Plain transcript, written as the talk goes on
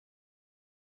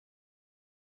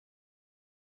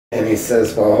And he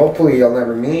says, well, hopefully you'll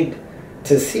never need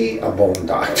to see a bone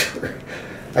doctor.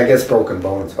 I guess broken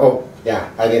bones. Oh, yeah,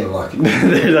 I didn't look.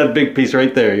 There's that big piece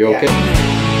right there. You okay?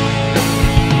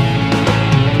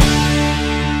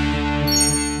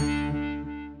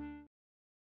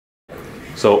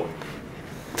 So,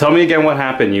 tell me again what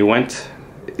happened. You went...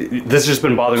 This has just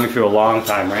been bothering me for a long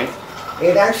time, right?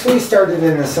 It actually started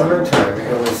in the summertime.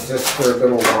 It was just for a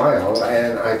little while,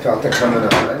 and I felt it coming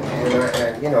on.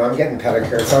 And you know, I'm getting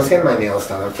pedicures, so I was getting my nails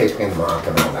done. I'm taking them off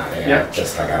and all that. Yeah.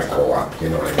 I gotta go up, you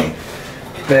know what I mean?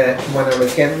 But when I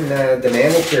was getting the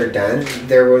manicure done,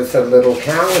 there was a little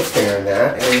callus there in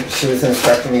that, and she was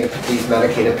instructing me to put these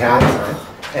medicated pads on,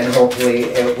 and hopefully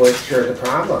it would cure the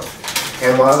problem.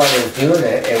 And while I was doing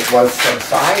it, it was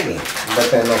subsiding. But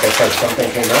then, like I said,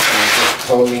 something came up and it just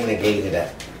totally negated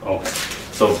it. Oh,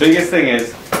 so biggest thing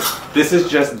is, this is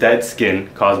just dead skin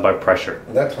caused by pressure.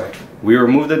 That's right. We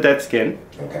remove the dead skin.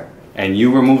 Okay. And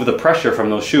you remove the pressure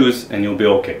from those shoes and you'll be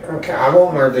okay. Okay, I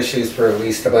won't wear the shoes for at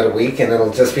least about a week, and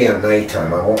it'll just be at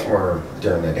nighttime. I won't wear them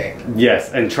during the day.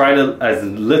 Yes, and try to as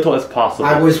little as possible.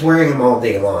 I was wearing them all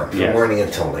day long, from yes. morning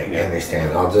until night. Yeah. You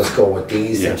understand? I'll just go with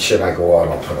these, and should I go out,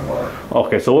 I'll put them on.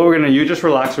 Okay, so what we're gonna, you just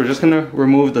relax. We're just gonna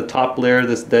remove the top layer of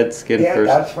this dead skin first.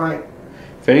 Yeah, that's fine.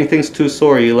 If anything's too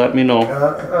sore, you let me know.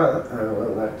 I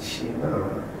will let you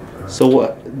know. So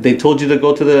what? They told you to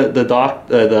go to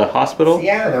the hospital?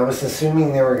 Yeah, and I was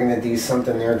assuming they were going to do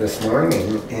something there this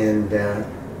morning, and yeah,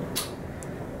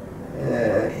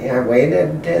 I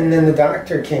waited, and then the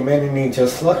doctor came in and he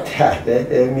just looked at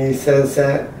it and he says,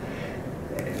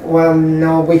 well,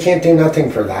 no, we can't do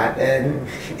nothing for that. And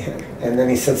then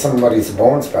he said somebody's a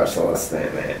bone specialist,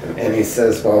 and he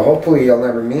says, well, hopefully you'll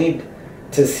never need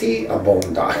to see a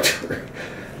bone doctor.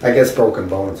 I guess broken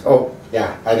bones. Oh,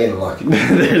 yeah, I didn't look.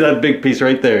 There's that big piece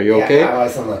right there. You okay? Yeah, I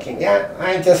wasn't looking. Yeah,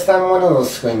 I'm one of those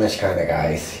squeamish kind of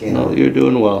guys. You know? No, you're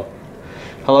doing well.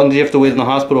 How long did you have to wait in the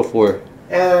hospital for?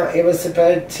 It was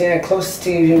about close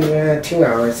to 2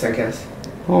 hours, I guess.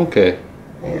 Okay.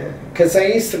 Yeah, because I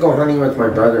used to go hunting with my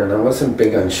brother, and I wasn't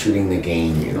big on shooting the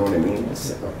game, you know what I mean?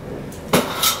 So,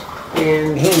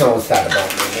 and he knows that about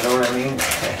me, you know what I mean?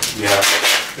 Yeah.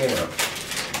 You know.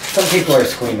 Some people are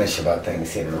squeamish about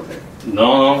things, you know.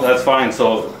 No, that's fine.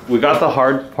 So we got the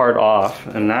hard part off,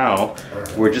 and now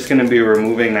we're just going to be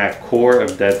removing that core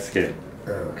of dead skin.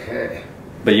 Okay.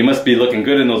 But you must be looking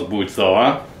good in those boots, though,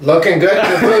 huh? Looking good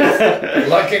in the boots.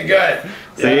 Looking good.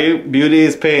 See, beauty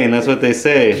is pain. That's what they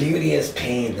say. Beauty is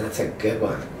pain. That's a good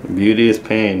one. Beauty is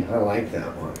pain. I like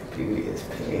that one. Beauty is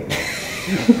pain.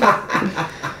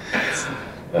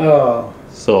 Oh.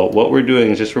 So what we're doing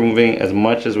is just removing as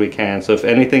much as we can. So if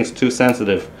anything's too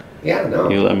sensitive, yeah, no,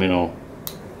 you let me know.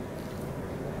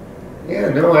 Yeah,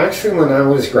 no, actually when I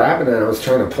was grabbing it, I was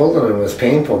trying to pull it and it was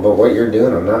painful, but what you're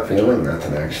doing, I'm not feeling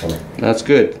nothing actually. That's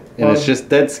good. And it's just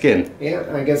dead skin. Yeah,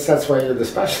 I guess that's why you're the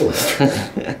specialist.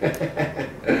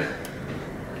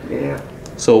 Yeah.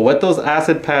 So what those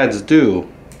acid pads do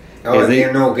is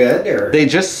they're no good, or? They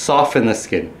just soften the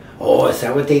skin. Oh, is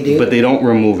that what they do? But they don't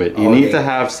remove it. You need to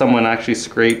have someone actually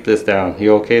scrape this down.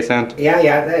 You okay, Sant? Yeah,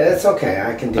 it's okay.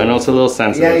 I can do it. I know it's a little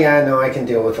sensitive. Yeah, no, I can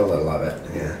deal with a little of it.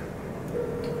 Yeah.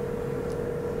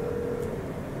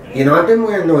 You know, I've been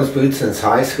wearing those boots since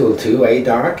high school too, eh,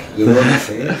 Doc? You know what I'm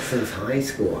saying? Since high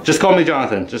school. Just call me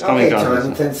Jonathan. Just call me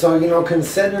Jonathan. Jonathan. So, you know,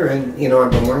 considering, you know,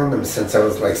 I've been wearing them since I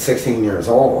was like 16 years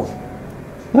old.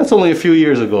 That's only a few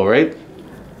years ago, right?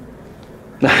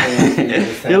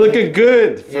 You're looking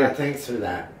good. Yeah, thanks for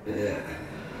that. Yeah.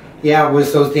 Yeah, it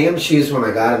was those damn shoes when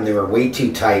I got them. They were way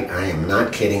too tight. I am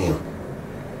not kidding you.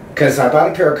 Because I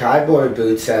bought a pair of cowboy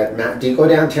boots at... Do you go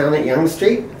downtown at Yonge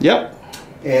Street? Yep.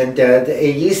 And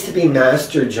it used to be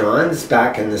Master John's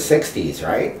back in the 60s,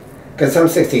 right? Because I'm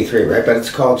 63, right? But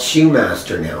it's called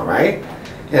Shoemaster now, right?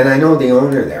 And I know the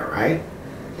owner there, right?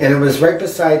 And it was right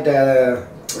beside the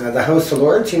House of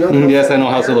Lords, you know? Yes, I know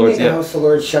House of Lords, yeah. The House of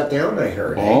Lords shut down, I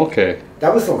heard. Oh, okay.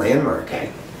 That was a landmark, eh?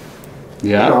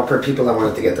 Yeah. You know, for people that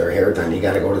wanted to get their hair done, you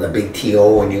got to go to the big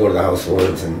TO and you go to the House of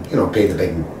Lords and, you know, pay the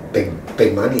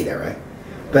big money there, right?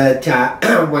 But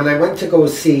when I went to go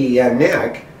see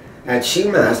Nick at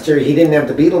Shoemaster, he didn't have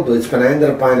the Beatles boots, but I ended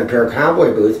up buying a pair of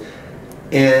cowboy boots,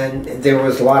 and there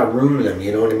was a lot of room in them,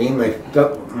 you know what I mean?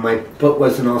 My foot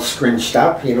wasn't all scrunched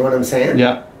up, you know what I'm saying?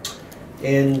 Yeah.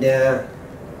 And,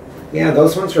 yeah,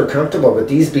 those ones were comfortable, but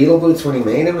these Beatles boots, when he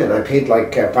made them, and I paid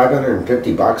like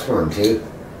 $550 for them too.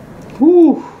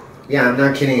 Whew. Yeah, I'm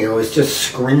not kidding. I was just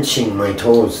scrunching my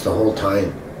toes the whole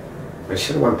time. I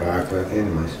should have went back with it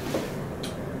anyways.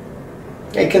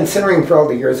 Hey, considering for all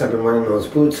the years I've been wearing those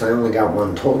boots, I only got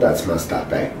one toe that's messed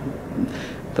up, eh?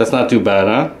 That's not too bad,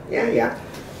 huh? Yeah.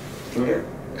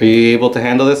 Are you able to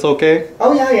handle this okay?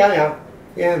 Oh, yeah.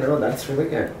 Yeah, no, that's really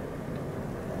good.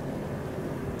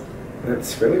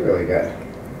 That's really, really good.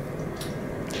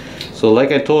 So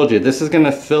like I told you, this is going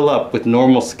to fill up with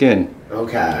normal skin.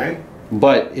 Okay.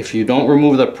 But if you don't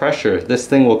remove the pressure, this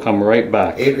thing will come right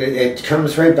back. It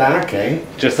comes right back, eh?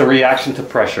 Just a reaction to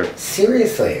pressure.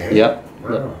 Seriously, eh? Yep. Wow.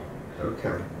 Yep.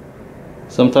 Okay.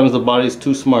 Sometimes the body's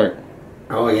too smart.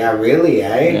 Oh, yeah, really,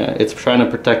 eh? Yeah, it's trying to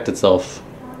protect itself.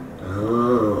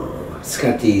 Oh, it's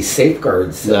got these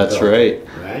safeguards. That's built, right.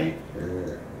 Right?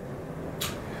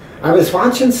 I was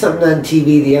watching something on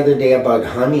TV the other day about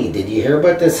honey. Did you hear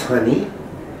about this honey?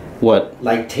 What?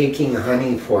 Like taking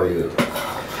honey for you.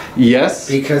 Yes.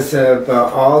 Because of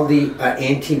all the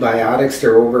antibiotics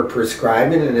they're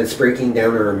over-prescribing, and it's breaking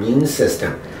down our immune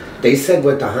system. They said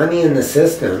with the honey in the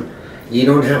system, you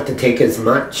don't have to take as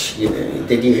much.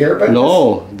 Did you hear about this?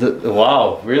 No.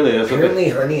 Wow, really? Apparently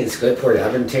honey is good for you.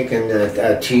 I've been taking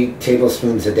 2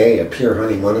 tablespoons a day of pure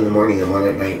honey, 1 in the morning and 1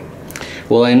 at night.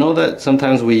 Well, I know that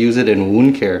sometimes we use it in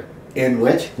wound care. In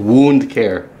which? Wound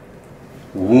care.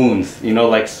 Wounds. You know,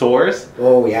 like sores?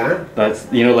 Oh, yeah?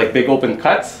 That's, you know, like big open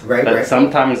cuts? Right, But right.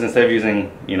 sometimes instead of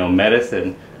using, you know,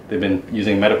 medicine, they've been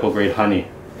using medical grade honey.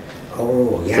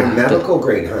 Oh, yeah, So medical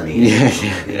grade honey. Yeah.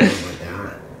 Yeah, like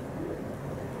that.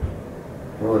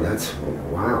 Oh, that's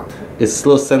wild. It's a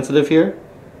little sensitive here.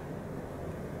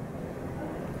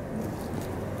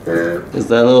 Is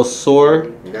that a little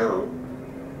sore? No.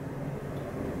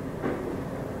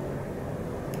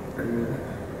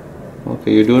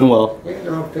 Okay, you're doing well. Yeah,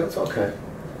 no, it feels okay.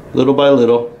 Little by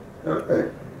little. Okay.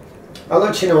 I'll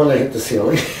let you know when I hit the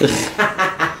ceiling.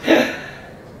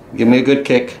 Give me a good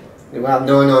kick. Well,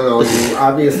 no. You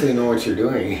obviously know what you're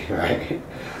doing, right?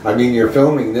 I mean, you're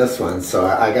filming this one, so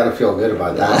I got to feel good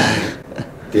about that.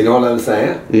 Do you know what I'm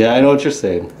saying? Yeah, I know what you're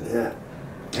saying. Yeah.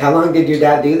 How long did your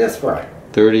dad do this for?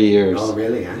 30 years. Oh,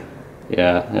 really? Huh?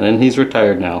 Yeah, and then he's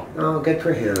retired now. Oh, good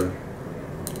for him.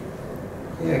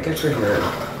 Yeah, good for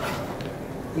him.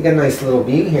 You got a nice little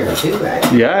view here too,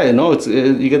 right? Yeah, I know.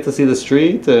 You get to see the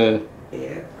street. Yeah.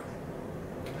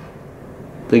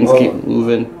 Things Oh. keep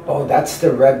moving. Oh, that's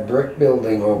the red brick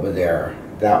building over there.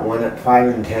 That one at 5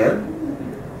 and 10?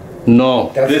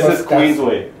 No, That's this what- is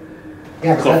Queensway.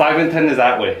 Yeah, but So 5 and 10 is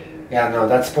that way. yeah, no,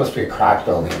 that's supposed to be a crack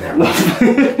building.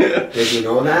 That Did you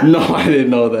know that? No, I didn't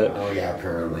know that. Oh, yeah,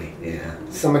 apparently. Yeah.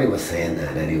 Somebody was saying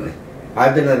that anyway.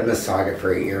 I've been at Mississauga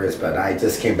for 8 years, but I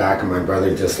just came back and my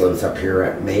brother just lives up here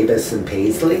at Mavis and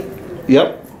Paisley.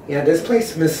 Yep, Yeah, this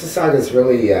place, Mississauga, is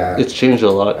really... it's changed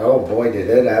a lot. oh, boy, did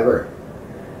it ever.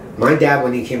 My dad,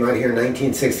 when he came out here in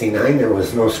 1969, there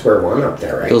was no square one up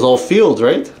there, right? It was all fields,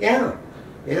 right? Yeah.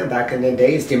 Yeah, back in the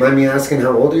days. Do you mind me asking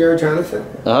how old you are, Jonathan?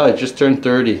 I just turned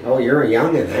 30. Oh, you're a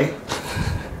youngin', eh?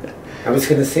 I was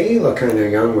going to say you look kind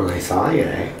of young when I saw you,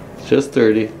 eh? Just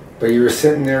 30. But you were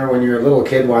sitting there when you were a little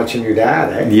kid watching your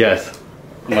dad, eh? Yes,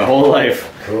 my whole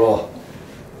life. Cool.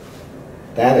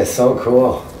 That is so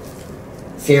cool.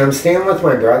 See, I'm staying with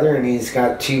my brother and he's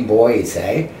got 2 boys,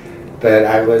 eh? But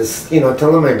I was,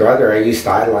 telling my brother I used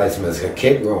to idolize him as a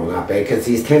kid growing up, eh? Because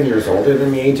he's 10 years older than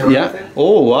me, Jonathan. Yeah.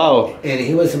 Oh, wow. And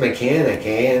he was a mechanic,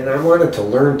 eh? And I wanted to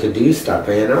learn to do stuff,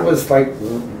 eh? And I was like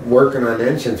working on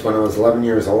engines when I was 11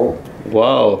 years old.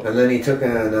 Wow. And then he took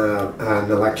an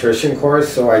electrician course,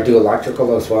 so I do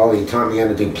electrical as well. He taught me how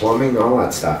to do plumbing, all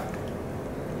that stuff.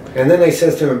 And then I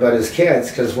says to him about his kids,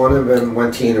 because one of them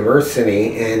went to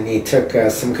university and he took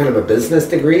some kind of a business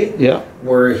degree. Yeah.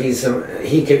 Where he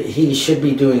should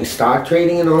be doing stock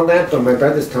trading and all that, but my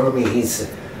brother's telling me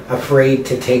he's afraid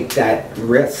to take that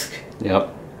risk.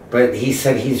 Yep. But he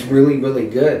said he's really, really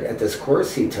good at this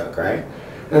course he took, right?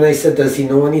 And I said, does he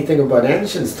know anything about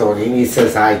engines, Tony? And he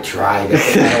says, I tried.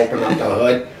 If I open up the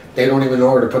hood, they don't even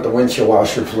know where to put the windshield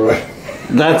washer fluid.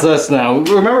 That's us now.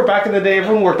 Remember back in the day,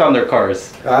 everyone worked on their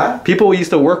cars. Huh? People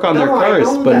used to work on their No, I cars,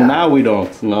 know but that. now we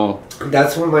don't. No.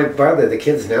 That's when my brother, the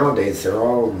kids nowadays, they're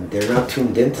not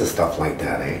tuned into stuff like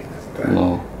that, eh? But,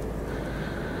 No.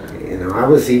 I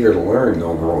was eager to learn,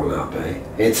 though, growing up, eh?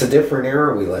 It's a different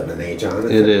era we live in, eh,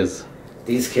 Jonathan? It is.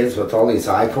 These kids with all these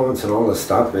iPhones and all this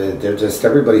stuff, they're just,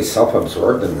 everybody's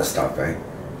self-absorbed in this stuff, eh?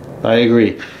 I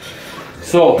agree.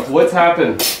 So, what's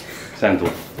happened,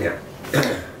 Santo? Yeah.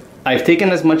 I've taken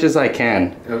as much as I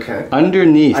can. Okay.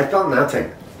 Underneath. I felt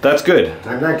nothing. That's good.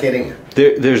 I'm not kidding you.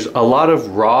 There's a lot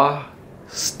of raw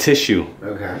tissue.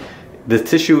 Okay. The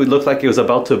tissue would look like it was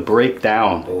about to break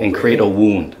down and create a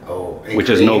wound. Oh, and which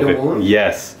is no create a good. wound?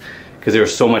 Yes. Because there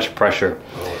was so much pressure.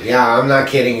 Oh, yeah, I'm not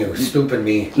kidding you. Stupid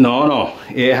me. No,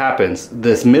 it happens.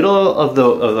 This middle of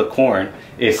the corn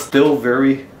is still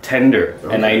very tender,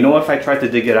 and I know if I try to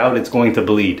dig it out, it's going to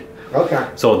bleed. Okay.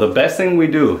 So the best thing we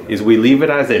do is we leave it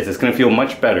as is. It's going to feel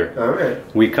much better. All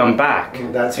right. We come back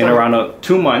That's in fine. around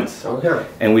 2 months. Okay.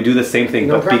 And we do the same thing.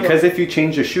 No But problem. because if you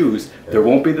change the shoes, there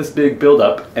won't be this big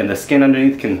buildup and the skin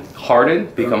underneath can harden,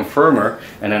 become firmer,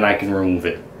 and then I can remove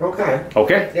it. Okay.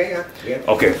 Okay? Yeah.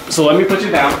 Okay, so let me put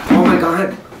you down. Oh my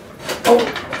God.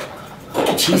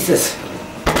 Oh. Jesus.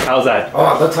 How's that?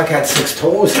 Oh, it looks like I had 6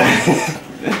 toes.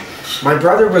 My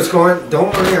brother was going,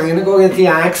 don't worry, I'm going to go get the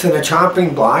axe and a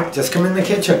chopping block. Just come in the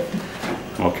kitchen.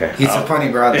 Okay. He's a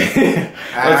funny brother.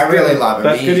 I really love him.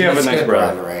 That's good you have a nice good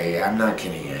brother. Right? I'm not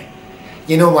kidding you.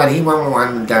 You know what? He went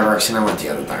one direction, I went the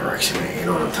other direction. You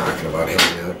know what I'm talking about?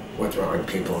 Hanging out with wrong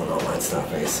people and all that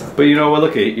stuff. So. But you know what?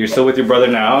 Look, you're still with your brother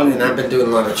now. And I've been doing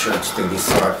a lot of church duties,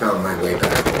 so I found my way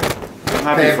back.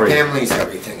 I'm happy for you. Family's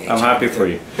everything. I'm happy for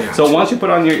you. Yeah. So once you put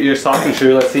on your stocking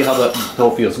shoe, let's see how the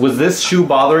toe feels. Was this shoe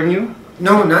bothering you?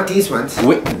 No, not these ones.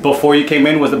 Before you came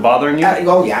in, was it bothering you?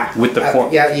 Oh yeah. With the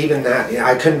form? Yeah, even that. Yeah,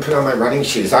 I couldn't put on my running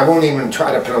shoes. I won't even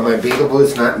try to put on my Beatles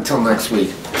boots, not until next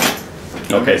week.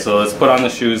 Okay, so let's put on the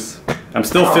shoes. I'm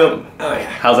still feeling. Oh yeah.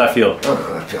 How's that feel? Oh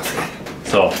no, that feels good.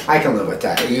 So. I can live with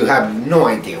that. You have no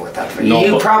idea what that feels. No,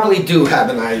 You probably do have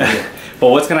an idea. But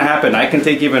what's gonna happen? I can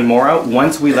take even more out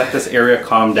once we let this area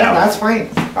calm down. Yeah, that's fine.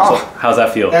 Oh, So how's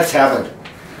that feel? that's heaven.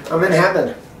 I'm in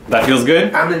heaven. That feels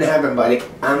good? I'm in heaven, buddy.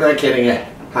 I'm not kidding you.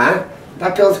 Huh?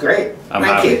 That feels great. I'm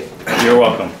Thank happy. you. You're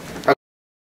welcome.